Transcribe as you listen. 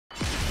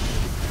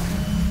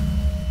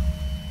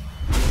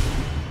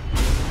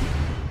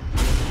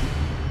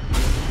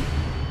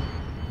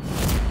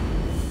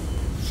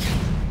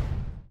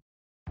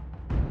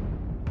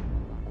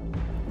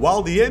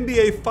While the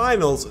NBA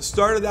Finals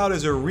started out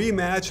as a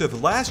rematch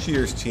of last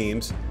year's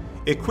teams,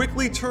 it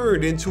quickly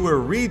turned into a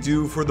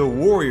redo for the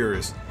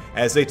Warriors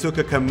as they took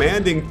a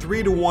commanding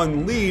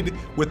 3-1 lead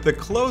with the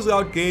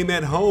closeout game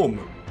at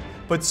home.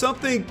 But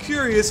something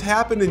curious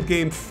happened in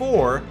Game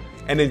 4,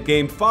 and in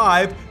Game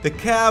 5, the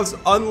Cavs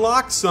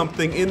unlocked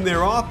something in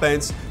their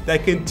offense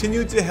that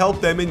continued to help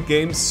them in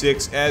Game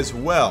 6 as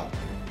well.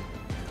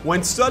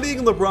 When studying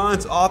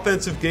LeBron's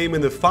offensive game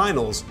in the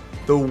finals,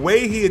 the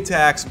way he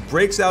attacks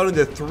breaks out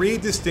into 3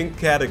 distinct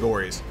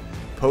categories: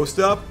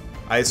 post-up,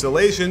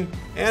 isolation,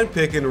 and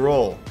pick and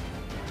roll.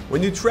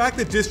 When you track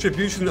the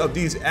distribution of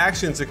these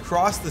actions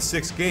across the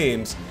 6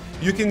 games,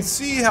 you can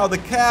see how the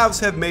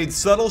Cavs have made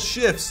subtle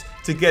shifts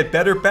to get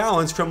better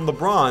balance from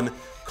LeBron,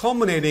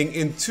 culminating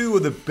in 2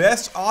 of the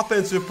best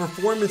offensive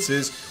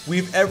performances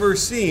we've ever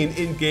seen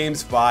in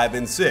Games 5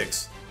 and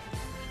 6.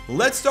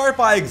 Let's start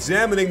by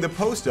examining the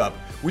post-up,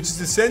 which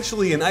is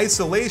essentially an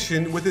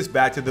isolation with his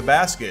back to the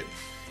basket.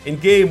 In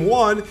Game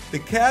 1, the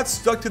Cavs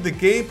stuck to the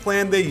game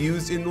plan they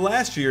used in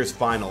last year's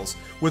finals,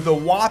 with a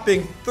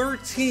whopping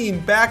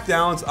 13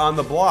 backdowns on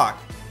the block.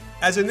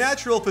 As a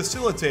natural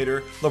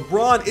facilitator,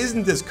 LeBron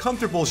isn't as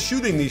comfortable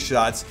shooting these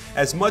shots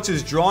as much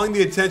as drawing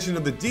the attention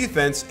of the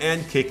defense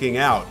and kicking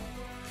out.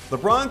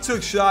 LeBron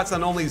took shots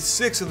on only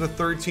 6 of the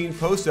 13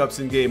 post-ups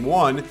in Game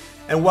 1,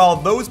 and while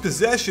those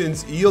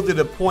possessions yielded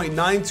a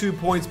 .92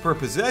 points per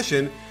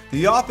possession,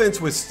 the offense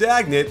was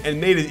stagnant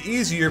and made it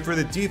easier for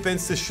the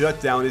defense to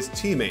shut down his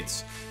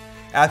teammates.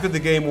 After the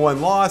Game 1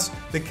 loss,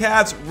 the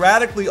Cavs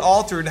radically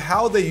altered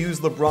how they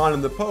used LeBron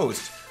in the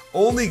post,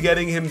 only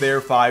getting him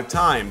there 5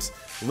 times,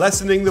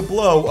 lessening the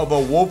blow of a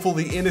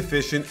woefully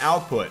inefficient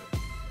output.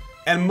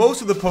 And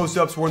most of the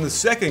post-ups were in the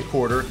second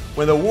quarter,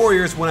 when the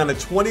Warriors went on a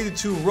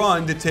 20-2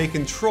 run to take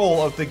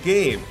control of the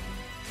game.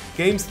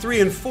 Games 3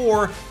 and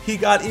 4, he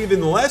got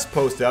even less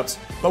post-ups,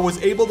 but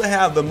was able to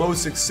have the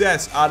most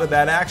success out of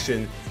that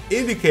action,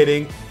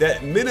 indicating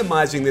that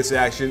minimizing this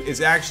action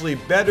is actually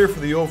better for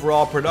the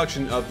overall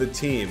production of the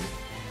team.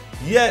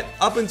 Yet,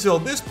 up until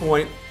this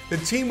point, the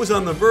team was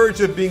on the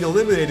verge of being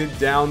eliminated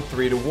down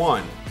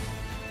 3-1.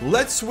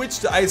 Let's switch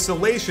to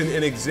isolation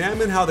and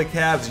examine how the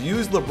Cavs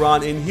used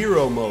LeBron in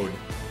hero mode.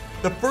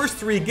 The first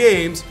 3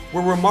 games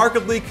were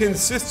remarkably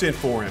consistent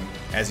for him,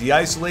 as he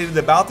isolated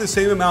about the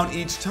same amount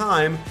each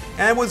time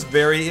and was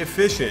very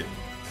efficient.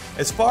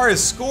 As far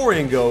as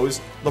scoring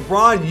goes,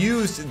 LeBron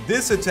used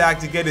this attack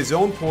to get his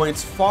own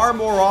points far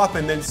more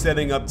often than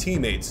setting up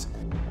teammates.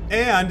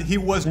 And he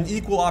was an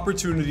equal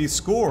opportunity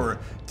scorer,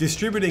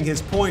 distributing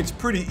his points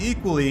pretty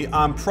equally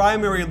on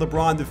primary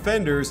LeBron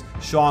defenders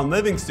Shaun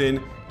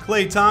Livingston,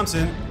 Klay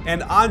Thompson,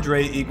 and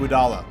Andre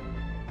Iguodala.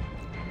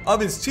 Of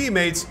his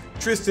teammates,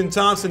 Tristan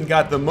Thompson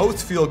got the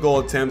most field goal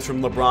attempts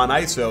from LeBron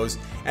ISOs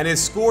and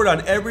has scored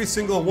on every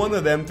single one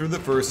of them through the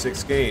first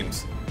 6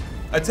 games.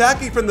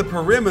 Attacking from the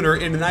perimeter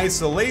in an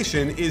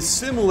isolation is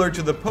similar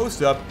to the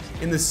post-up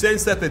in the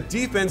sense that the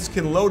defense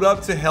can load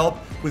up to help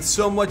with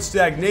so much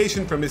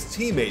stagnation from his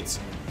teammates.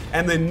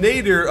 And the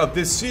nadir of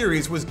this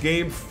series was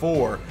Game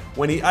 4,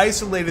 when he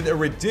isolated a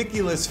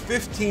ridiculous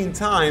 15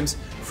 times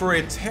for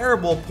a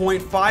terrible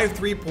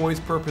 .53 points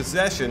per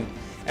possession,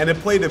 and it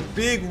played a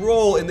big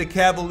role in the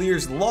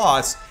Cavaliers'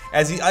 loss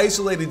as he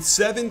isolated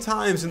 7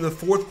 times in the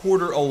fourth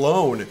quarter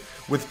alone,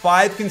 with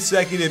 5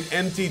 consecutive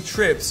empty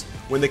trips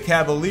when the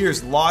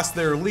Cavaliers lost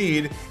their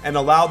lead and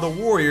allowed the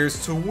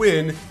Warriors to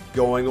win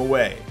going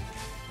away.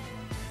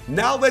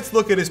 Now let's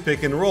look at his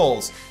pick and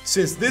rolls,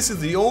 since this is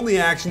the only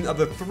action of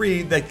the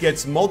 3 that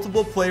gets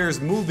multiple players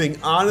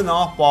moving on and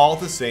off ball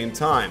at the same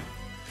time.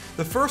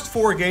 The first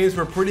 4 games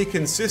were pretty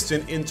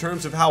consistent in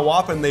terms of how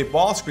often they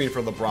ball screened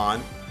for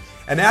LeBron,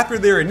 and after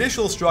their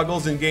initial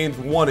struggles in Games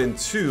 1 and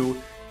 2,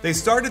 they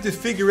started to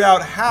figure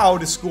out how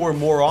to score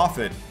more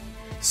often.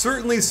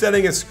 Certainly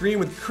setting a screen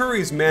with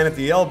Curry's man at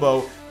the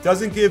elbow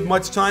doesn't give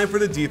much time for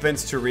the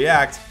defense to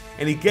react,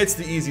 and he gets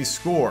the easy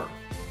score.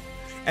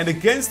 And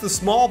against the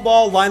small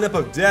ball lineup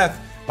of death,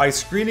 by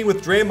screening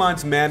with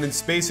Draymond's man and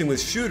spacing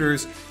with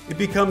shooters, it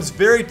becomes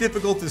very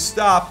difficult to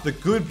stop the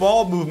good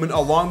ball movement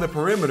along the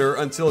perimeter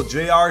until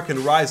JR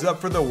can rise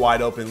up for the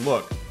wide open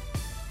look.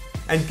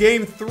 And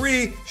Game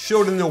 3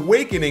 showed an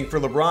awakening for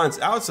LeBron's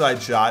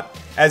outside shot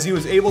as he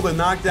was able to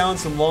knock down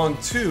some long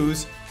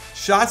 2s,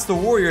 shots the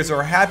Warriors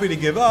are happy to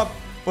give up,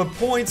 but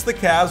points the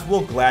Cavs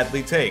will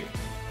gladly take.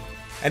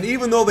 And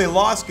even though they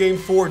lost Game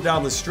 4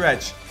 down the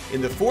stretch,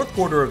 in the fourth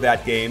quarter of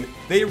that game,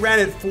 they ran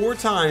it 4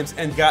 times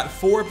and got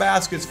 4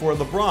 baskets for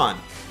LeBron.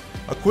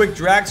 A quick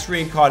drag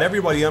screen caught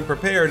everybody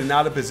unprepared and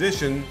out of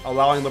position,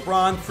 allowing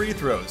LeBron free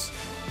throws.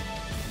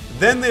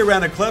 Then they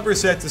ran a clever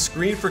set to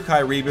screen for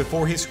Kyrie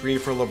before he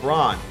screened for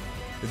LeBron.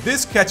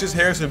 This catches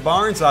Harrison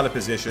Barnes out of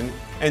position,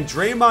 and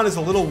Draymond is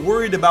a little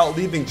worried about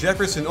leaving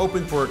Jefferson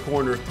open for a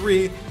corner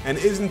 3 and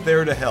isn't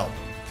there to help.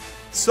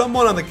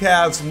 Someone on the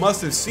Cavs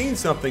must have seen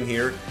something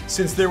here,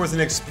 since there was an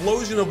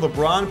explosion of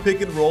LeBron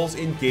pick and rolls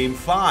in Game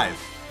 5.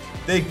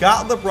 They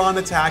got LeBron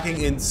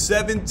attacking in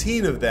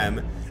 17 of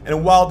them,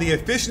 and while the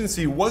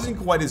efficiency wasn't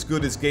quite as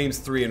good as games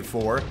 3 and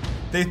 4,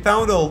 they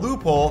found a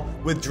loophole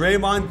with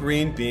Draymond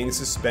Green being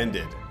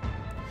suspended.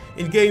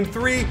 In game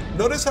 3,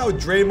 notice how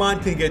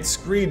Draymond can get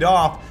screened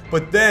off,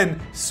 but then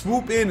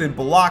swoop in and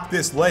block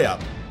this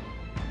layup.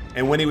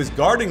 And when he was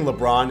guarding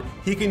LeBron,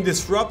 he can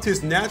disrupt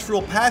his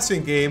natural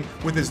passing game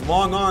with his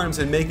long arms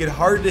and make it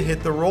hard to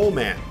hit the roll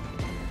man.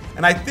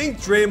 And I think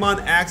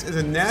Draymond acts as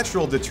a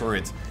natural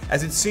deterrent,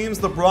 as it seems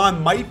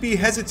LeBron might be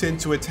hesitant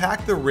to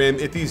attack the rim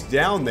if he's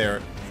down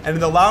there, and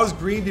it allows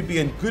Green to be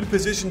in good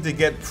position to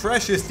get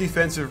precious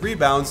defensive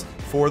rebounds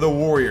for the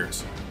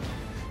Warriors.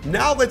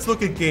 Now let's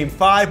look at game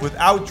 5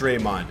 without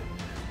Draymond.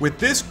 With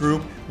this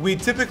group, we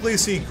typically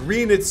see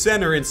Green at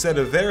center instead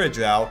of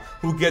Varejao,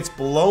 who gets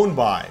blown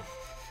by.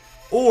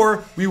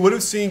 Or we would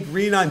have seen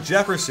Green on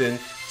Jefferson,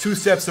 2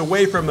 steps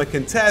away from a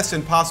contest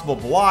and possible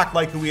block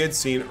like we had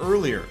seen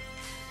earlier.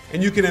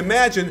 And you can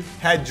imagine,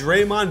 had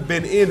Draymond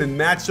been in and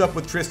matched up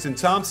with Tristan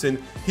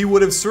Thompson, he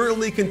would have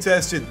certainly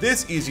contested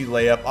this easy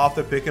layup off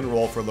the pick and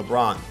roll for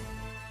LeBron.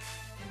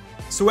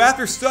 So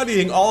after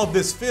studying all of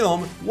this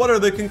film, what are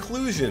the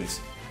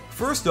conclusions?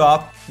 First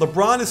off,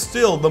 LeBron is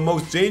still the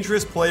most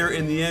dangerous player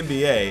in the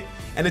NBA,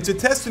 and it's a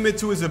testament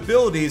to his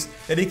abilities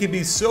that he can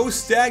be so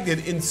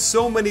stagnant in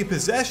so many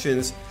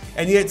possessions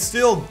and yet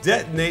still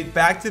detonate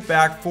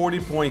back-to-back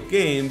 40-point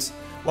games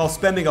while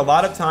spending a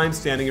lot of time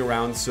standing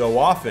around so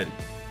often.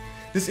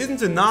 This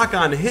isn't a knock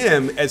on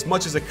him as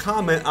much as a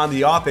comment on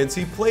the offense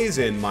he plays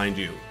in, mind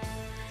you.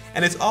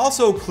 And it's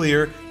also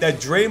clear that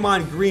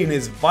Draymond Green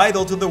is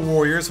vital to the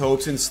Warriors'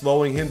 hopes in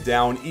slowing him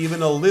down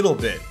even a little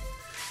bit.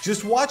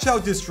 Just watch how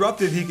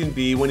disruptive he can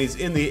be when he's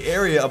in the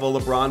area of a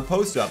LeBron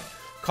post-up,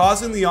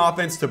 causing the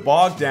offense to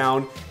bog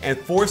down and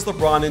force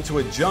LeBron into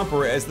a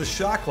jumper as the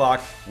shot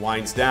clock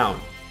winds down.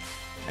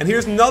 And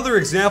here's another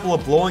example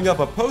of blowing up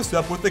a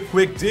post-up with a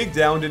quick dig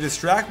down to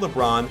distract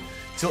LeBron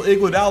till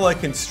Iguodala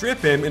can strip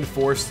him and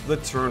force the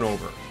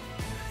turnover.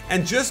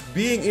 And just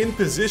being in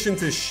position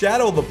to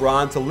shadow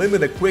LeBron to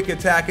limit a quick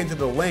attack into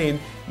the lane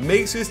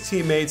makes his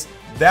teammates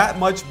that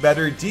much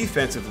better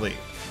defensively.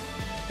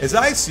 As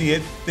I see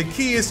it, the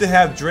key is to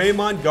have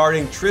Draymond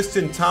guarding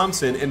Tristan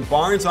Thompson and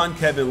Barnes on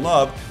Kevin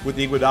Love with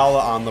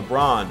Iguodala on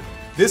LeBron.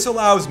 This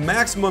allows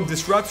maximum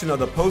disruption of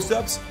the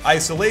post-ups,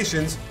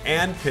 isolations,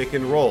 and pick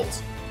and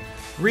rolls.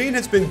 Green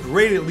has been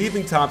great at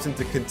leaving Thompson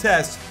to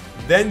contest,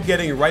 then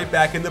getting right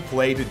back into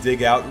play to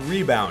dig out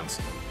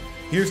rebounds.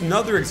 Here's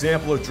another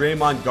example of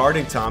Draymond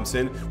guarding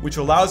Thompson, which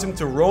allows him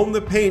to roam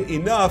the paint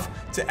enough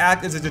to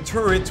act as a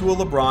deterrent to a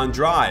LeBron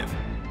drive.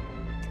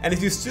 And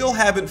if you still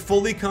haven't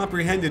fully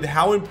comprehended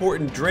how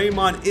important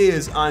Draymond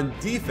is on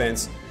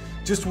defense,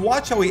 just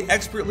watch how he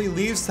expertly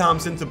leaves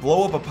Thompson to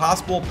blow up a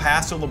possible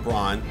pass to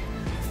LeBron,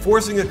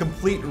 forcing a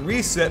complete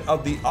reset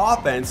of the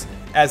offense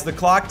as the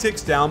clock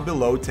ticks down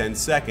below 10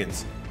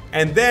 seconds.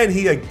 And then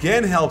he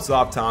again helps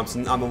off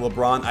Thompson on the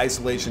LeBron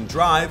isolation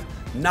drive,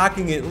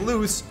 knocking it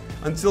loose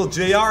until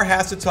JR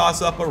has to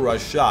toss up a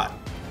rush shot.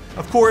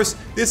 Of course,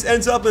 this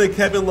ends up in a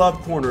Kevin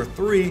Love corner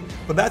 3,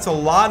 but that's a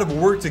lot of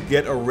work to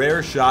get a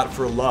rare shot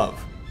for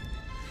Love.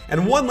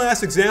 And one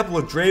last example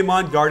of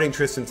Draymond guarding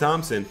Tristan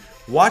Thompson.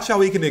 Watch how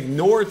he can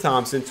ignore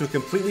Thompson to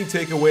completely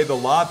take away the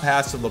lob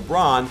pass to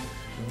LeBron,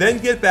 then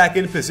get back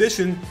in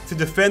position to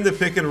defend the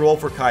pick and roll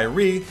for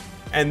Kyrie,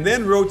 and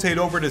then rotate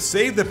over to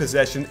save the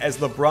possession as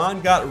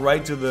LeBron got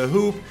right to the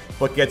hoop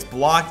but gets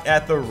blocked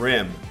at the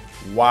rim.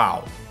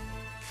 Wow.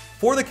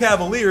 For the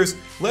Cavaliers,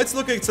 let's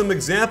look at some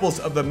examples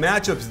of the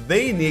matchups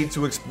they need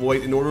to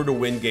exploit in order to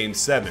win Game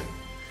 7.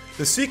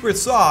 The secret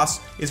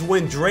sauce is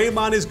when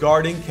Draymond is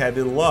guarding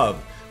Kevin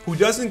Love, who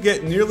doesn't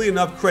get nearly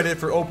enough credit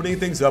for opening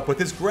things up with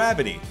his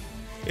gravity.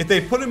 If they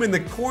put him in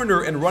the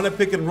corner and run a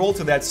pick and roll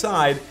to that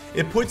side,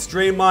 it puts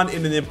Draymond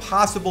in an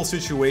impossible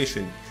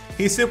situation.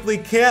 He simply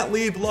can't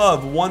leave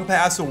Love one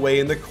pass away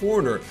in the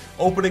corner,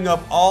 opening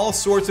up all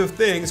sorts of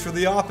things for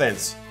the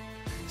offense.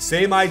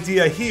 Same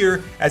idea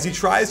here as he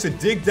tries to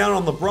dig down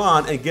on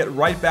LeBron and get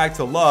right back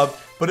to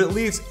Love, but it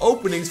leaves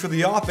openings for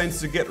the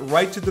offense to get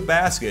right to the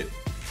basket.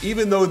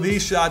 Even though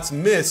these shots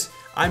miss,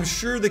 I'm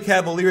sure the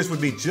Cavaliers would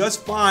be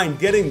just fine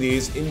getting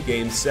these in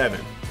Game 7.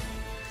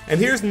 And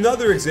here's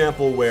another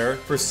example where,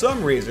 for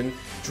some reason,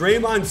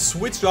 Draymond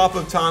switched off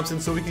of Thompson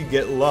so he could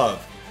get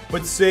Love.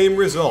 But same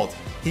result.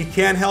 He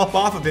can't help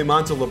off of him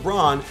onto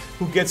LeBron,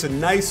 who gets a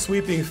nice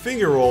sweeping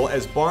finger roll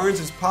as Barnes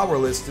is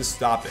powerless to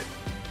stop it.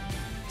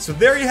 So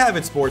there you have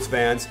it, sports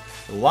fans.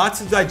 Lots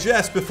to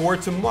digest before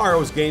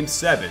tomorrow's Game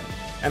 7.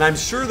 And I'm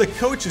sure the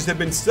coaches have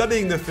been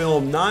studying the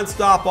film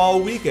non-stop all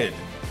weekend.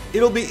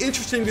 It'll be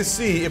interesting to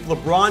see if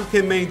LeBron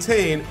can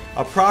maintain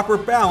a proper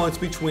balance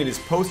between his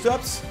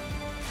post-ups,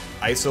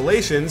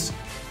 isolations,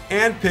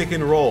 and pick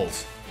and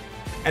rolls.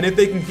 And if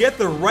they can get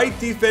the right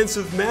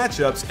defensive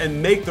matchups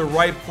and make the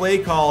right play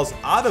calls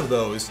out of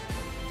those,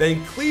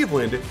 then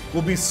Cleveland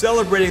will be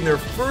celebrating their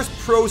first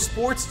pro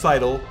sports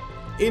title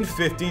in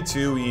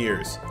 52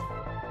 years.